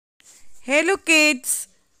Hello kids,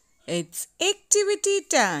 it's activity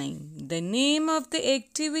time. The name of the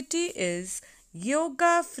activity is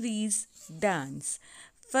Yoga Freeze Dance.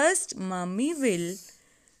 First, Mummy will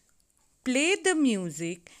play the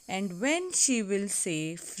music, and when she will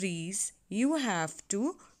say freeze, you have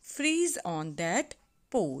to freeze on that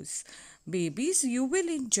pose. Babies, you will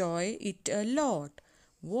enjoy it a lot.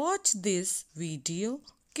 Watch this video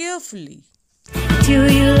carefully. Do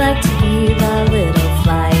you like to be the little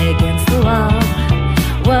fly against the wall?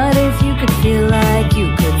 What if you could feel like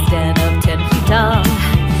you could stand up 10 feet tall?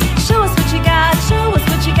 Show us what you got, show us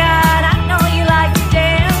what you got. I know you like to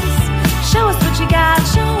dance. Show us what you got,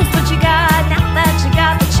 show us what you got. Now that you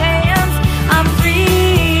got the chance, I'm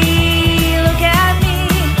free, look at me.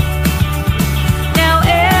 Now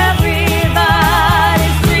everybody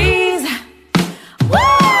freeze. Woo!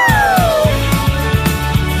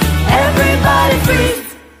 Everybody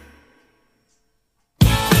freeze.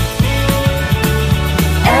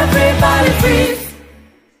 Everybody freeze.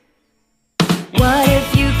 What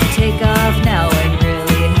if you could take off now and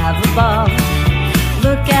really have a ball?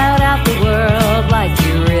 Look out at the world like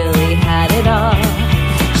you really had it all.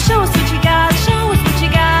 Show us what you got, show us what you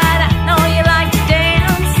got. I know you like to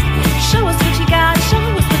dance. Show us what you got, show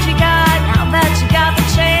us what you got. Now that you got the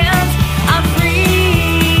chance, I'm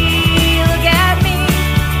free, look at me.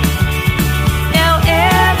 Now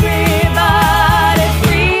everybody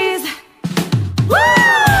freeze. Woo!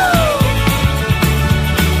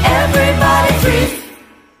 Everybody freeze.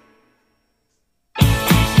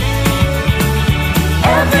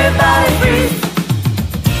 Everybody freeze.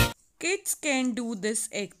 Kids can do this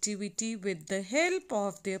activity with the help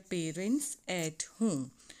of their parents at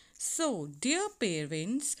home. So, dear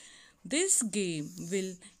parents, this game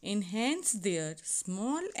will enhance their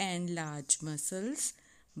small and large muscles.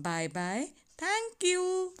 Bye bye. Thank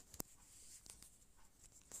you.